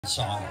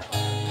Song.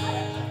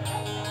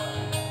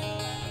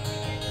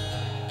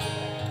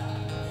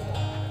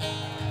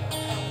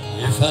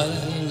 If I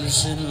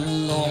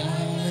listen long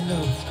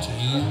enough to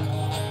you,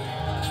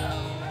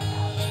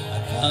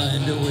 I'd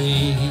find a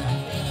way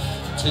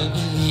to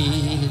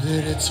believe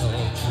that it's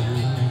all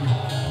true.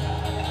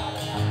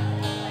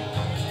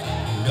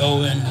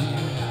 Knowing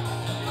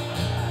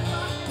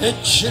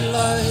that you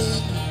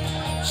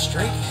lie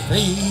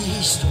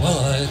straight-faced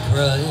while I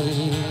cry,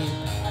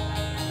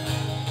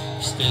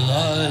 still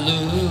I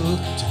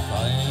look to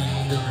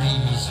find a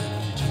reason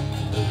to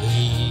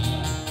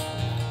believe.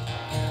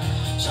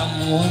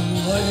 Someone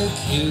like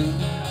you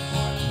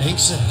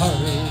makes it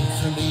hard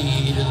for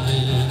me to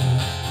live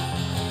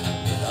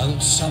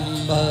without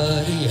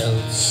somebody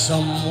else.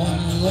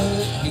 Someone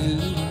like you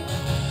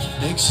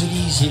makes it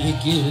easy to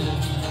give,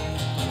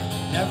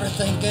 never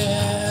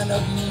thinking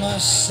of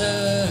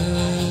myself.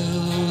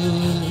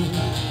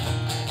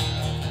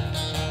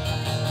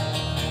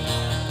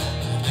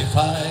 If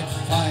I'd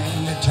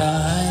find the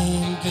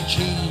time to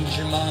change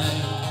your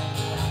mind,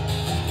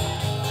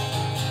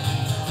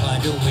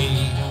 find a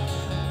way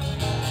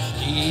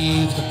to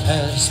leave the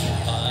past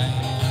behind,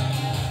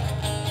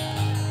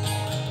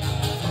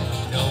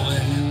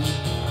 knowing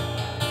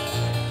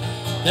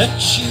that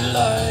you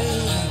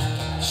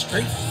lie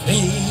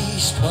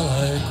straight-faced while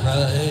I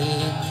cry,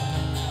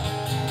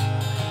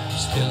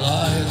 still I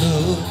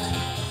look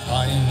to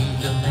find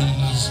a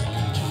reason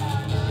to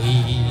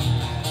believe.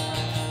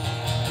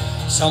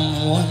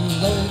 Someone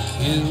like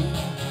you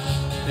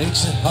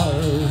makes it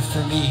hard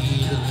for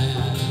me to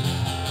live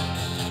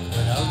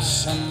without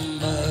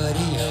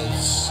somebody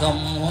else.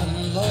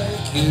 Someone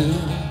like you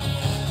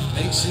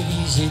makes it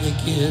easy to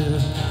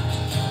give,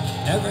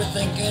 never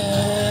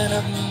thinking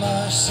of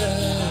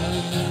myself.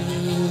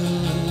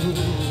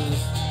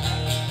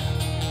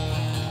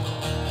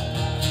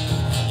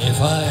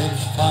 If I'd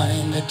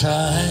find the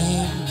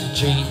time to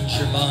change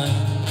your mind,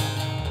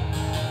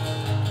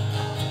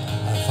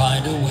 I'd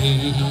find a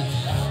way to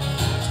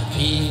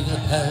leave the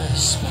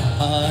past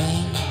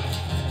behind,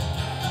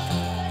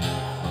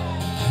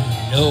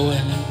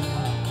 knowing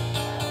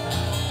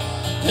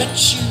that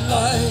you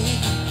lie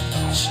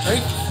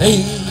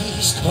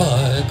straight-faced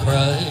while I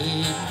cry,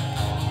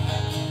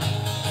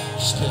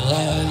 still I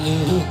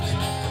look to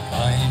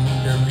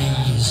find a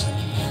reason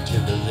to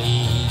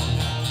believe.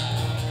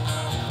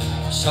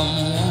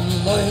 Someone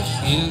like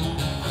you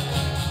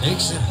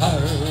makes it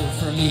hard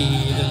for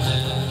me to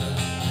live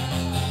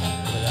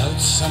without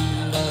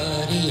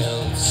somebody else.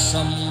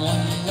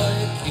 Someone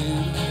like you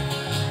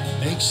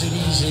makes it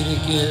easy to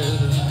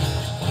give,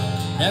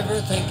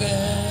 never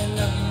thinking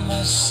of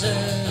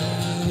myself.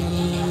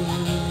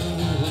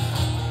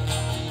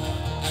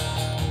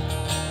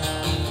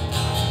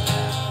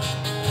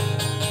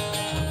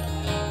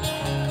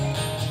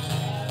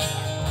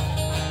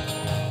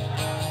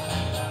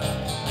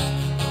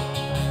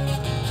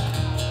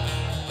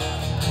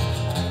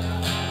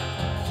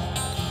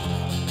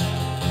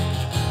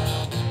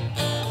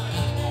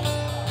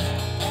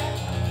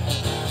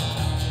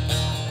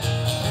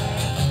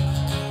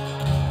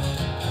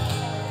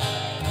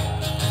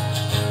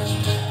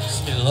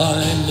 I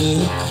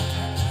look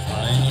to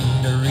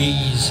find a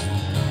reason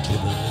to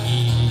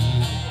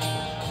believe.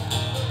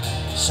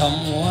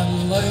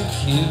 Someone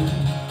like you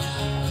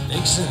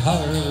makes it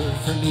hard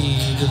for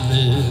me to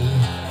live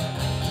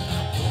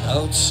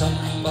without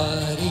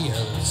somebody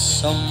else.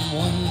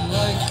 Someone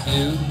like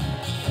you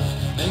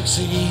makes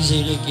it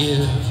easy to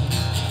give,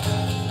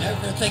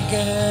 never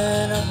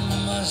thinking of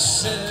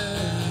myself.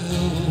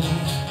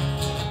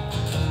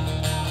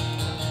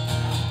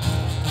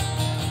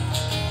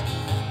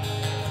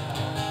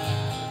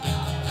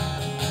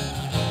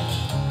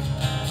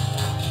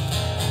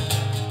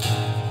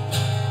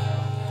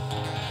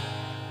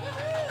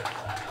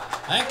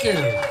 Thank you.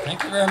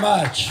 Thank you very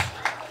much.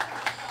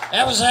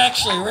 That was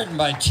actually written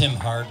by Tim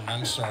Hardin.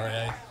 I'm sorry.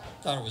 I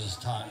thought it was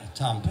a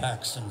Tom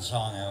Paxton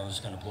song I was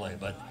going to play,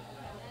 but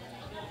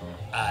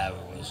I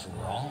was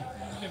wrong.